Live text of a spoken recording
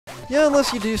Yeah,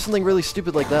 unless you do something really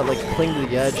stupid like that, like cling to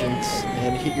the edge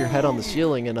and hit your head on the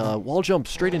ceiling and wall jump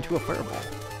straight into a fireball.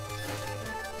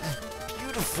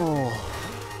 Beautiful.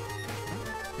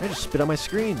 I just spit on my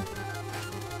screen.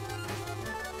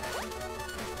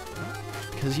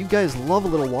 Because you guys love a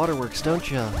little waterworks, don't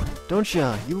ya? Don't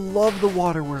ya? You love the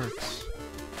waterworks.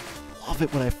 Love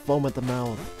it when I foam at the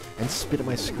mouth and spit at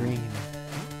my screen.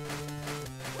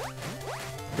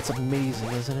 It's amazing,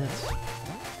 isn't it?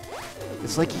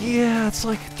 It's like, yeah, it's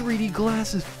like 3D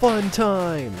glasses, fun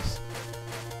times!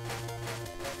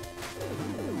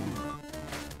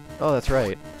 Oh, that's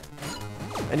right.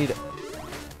 I need to...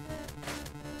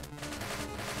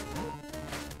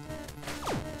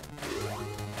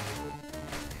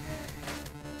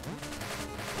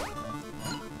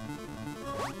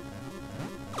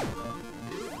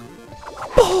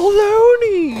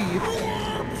 Baloney!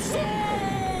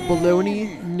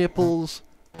 Baloney, nipples,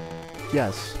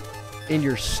 yes, in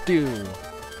your stew.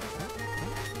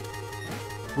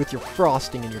 With your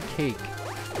frosting and your cake.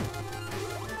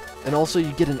 And also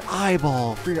you get an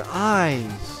eyeball for your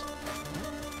eyes.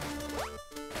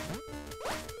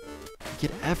 You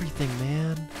get everything,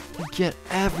 man. You get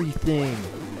everything.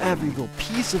 Every little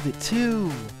piece of it, too.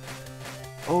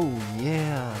 Oh,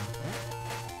 yeah.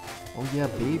 Oh, yeah,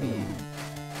 baby.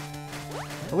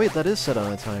 Oh wait, that is set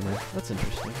on a timer. That's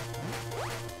interesting.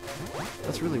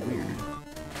 That's really weird.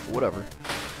 Whatever.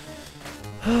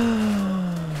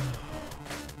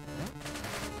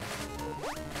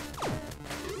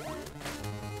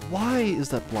 Why is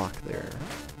that block there?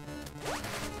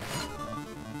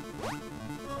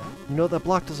 You know, that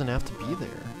block doesn't have to be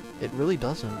there. It really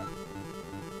doesn't.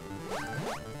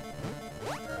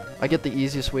 I get the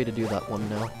easiest way to do that one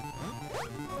now.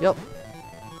 Yep.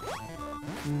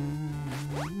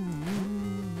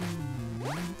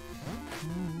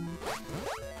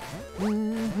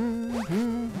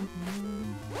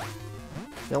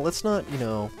 Now let's not, you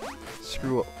know,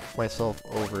 screw myself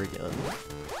over again.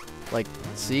 Like,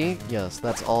 see? Yes,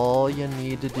 that's all you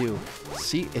need to do.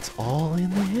 See? It's all in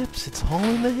the hips. It's all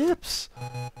in the hips.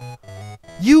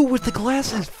 You with the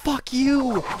glasses! Fuck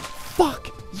you! Fuck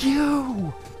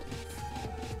you!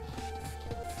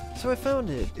 So I found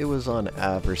it. It was on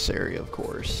Adversary, of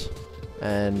course.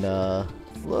 And,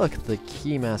 look, the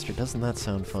Keymaster. Doesn't that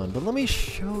sound fun? But let me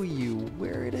show you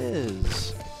where it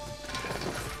is.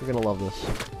 You're gonna love this.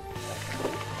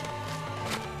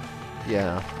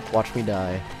 Yeah, watch me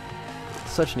die.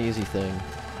 Such an easy thing.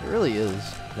 It really is.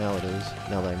 Now it is.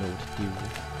 Now that I know what to do.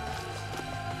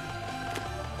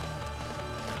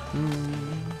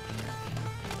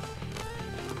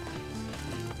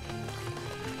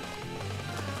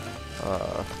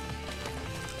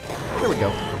 There we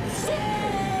go.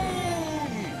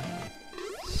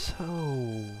 So,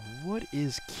 what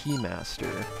is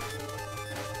Keymaster?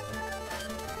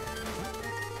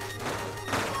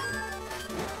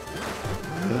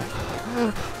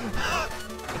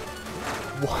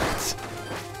 What?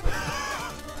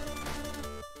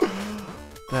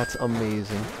 That's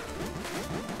amazing.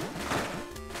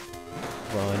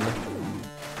 Run.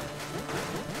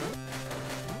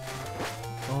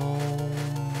 Oh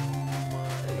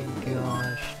my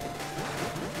gosh.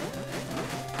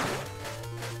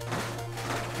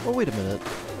 Oh, wait a minute.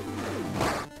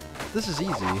 This is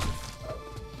easy.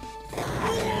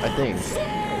 I think.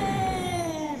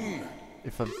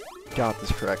 If I've got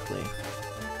this correctly.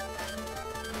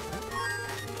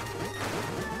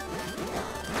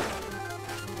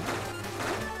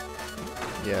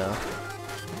 Yeah.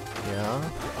 Yeah.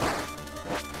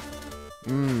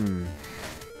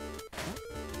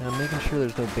 Now I'm making sure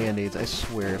there's no band-aids. I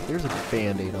swear, if there's a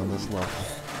band-aid on this level.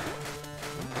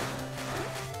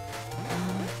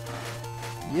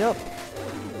 Yep.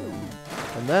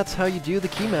 And that's how you do the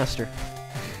Keymaster.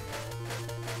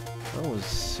 That was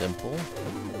simple.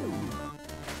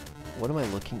 What am I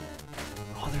looking...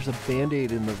 Oh, there's a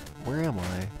band-aid in the... Where am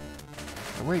I?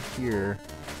 I'm right here.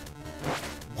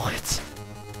 What?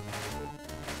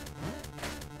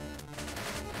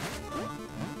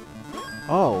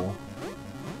 Oh.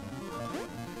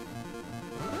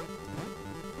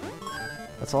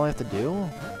 That's all I have to do?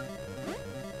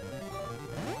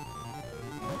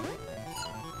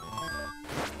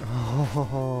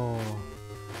 Oh.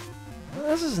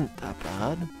 This isn't that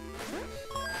bad.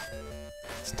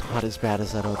 It's not as bad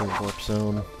as that other warp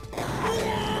zone.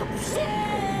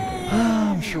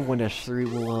 I'm sure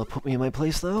 1-3 will put me in my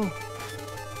place, though.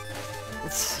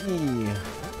 Let's see.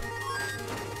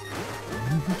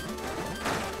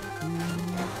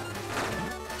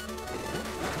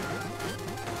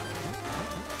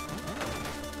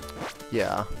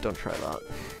 Yeah, don't try that.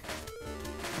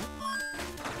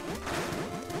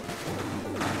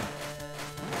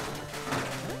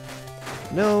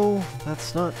 No,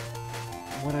 that's not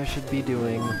what I should be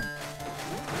doing. I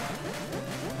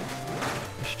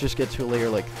should just get to a layer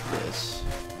like this.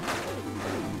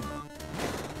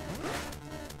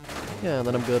 Yeah, and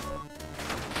then I'm good.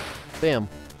 Bam.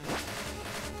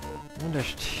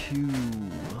 1-2.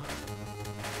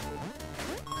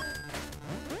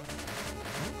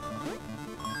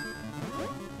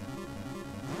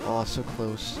 Oh, so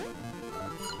close.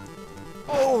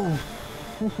 Oh!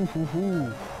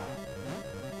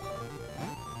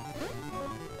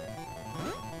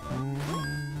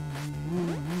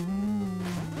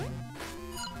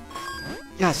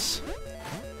 Yes!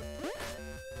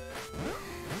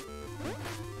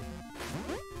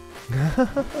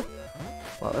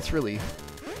 Wow, that's really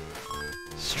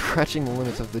stretching the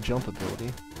limits of the jump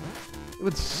ability. It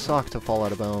would suck to fall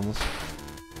out of bounds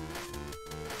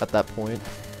at that point.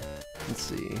 Let's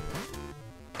see.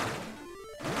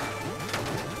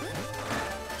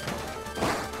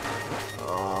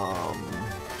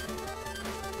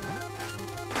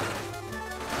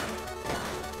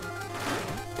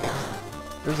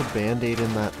 There's a band-aid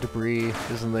in that debris,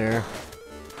 isn't there?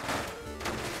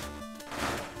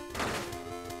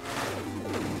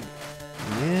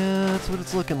 Yeah, that's what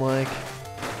it's looking like.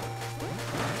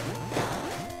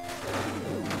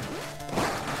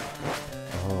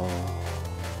 Oh.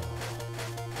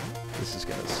 This is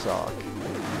gonna suck.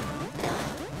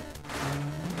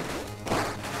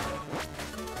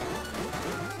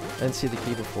 I didn't see the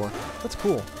key before. That's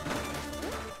cool.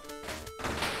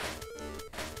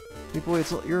 Hey boy,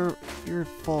 it's your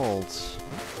fault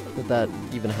that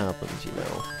even happens, you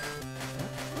know.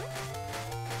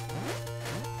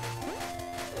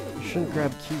 You shouldn't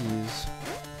grab keys.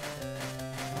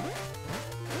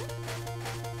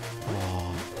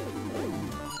 Oh.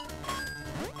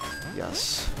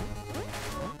 Yes.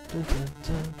 Dun, dun,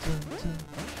 dun, dun, dun.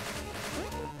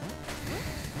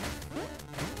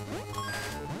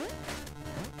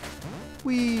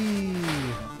 Whee!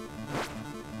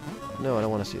 No, I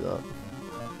don't want to see that.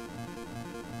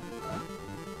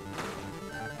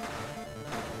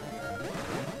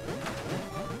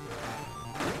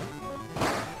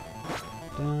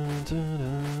 Dun, dun,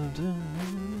 dun, dun.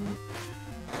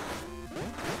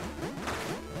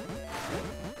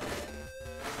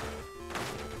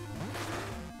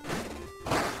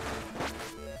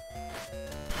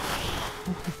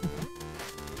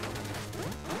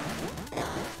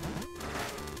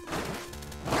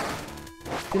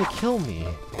 It's gonna kill me.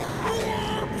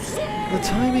 The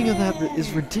timing of that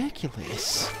is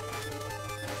ridiculous.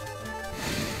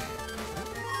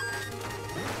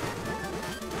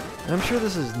 And I'm sure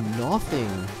this is nothing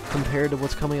compared to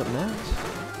what's coming up next.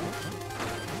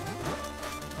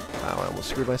 Wow, I almost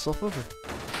screwed myself over.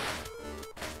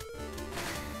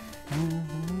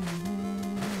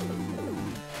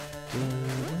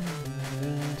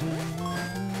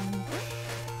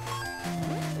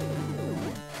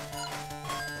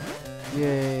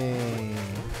 Yay!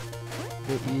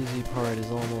 The easy part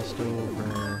is almost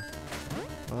over.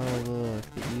 Oh look,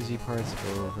 the easy part's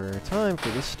over. Time for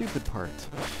the stupid part.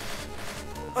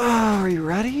 Oh, are you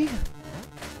ready?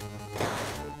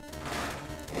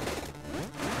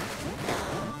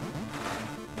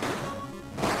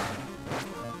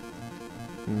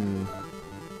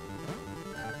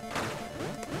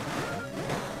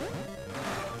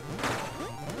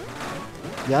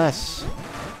 Yes!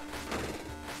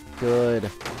 Good.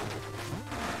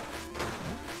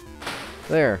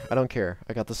 There, I don't care.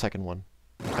 I got the second one.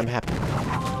 I'm happy.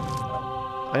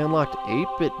 I unlocked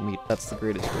 8-bit meat. That's the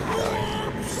greatest way to die.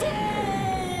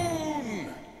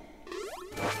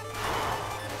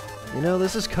 You know,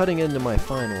 this is cutting into my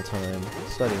final time.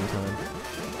 Studying time.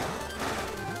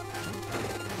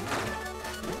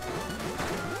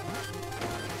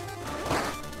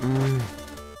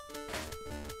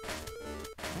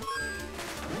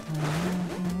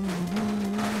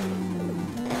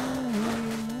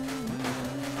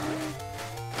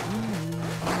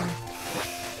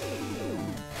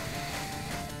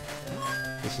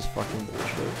 This is fucking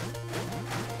bullshit.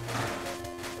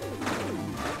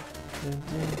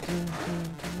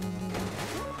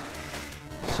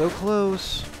 So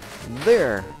close.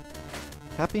 There.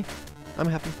 Happy? I'm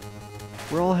happy.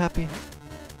 We're all happy.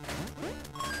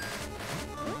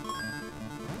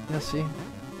 Yeah, see?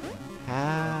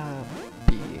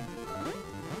 Happy.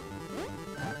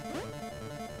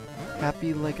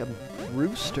 Happy like a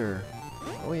rooster.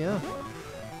 Oh yeah.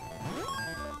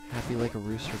 Happy like a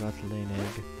rooster about to lay an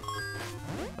egg.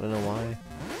 I don't know why.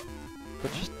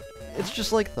 But just, it's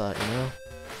just like that, you know?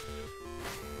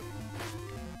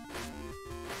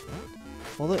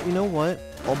 Well, you know what?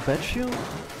 I'll bet you...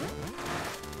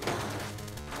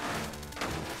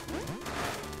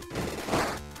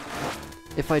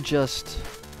 if I just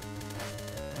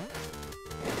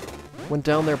went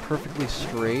down there perfectly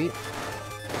straight.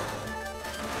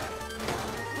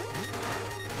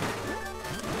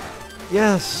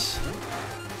 Yes!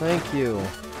 Thank you.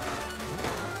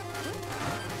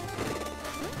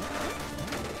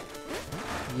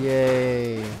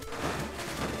 Yay.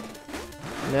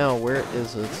 Now, where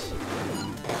is it?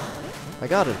 I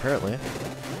got it, apparently.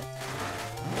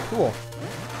 Cool.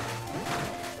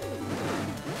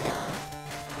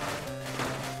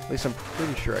 At least I'm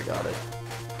pretty sure I got it.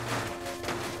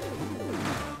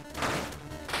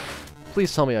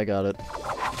 Please tell me I got it.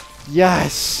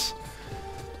 Yes!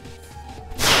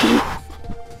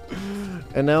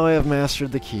 And now I have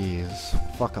mastered the keys.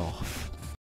 Fuck off.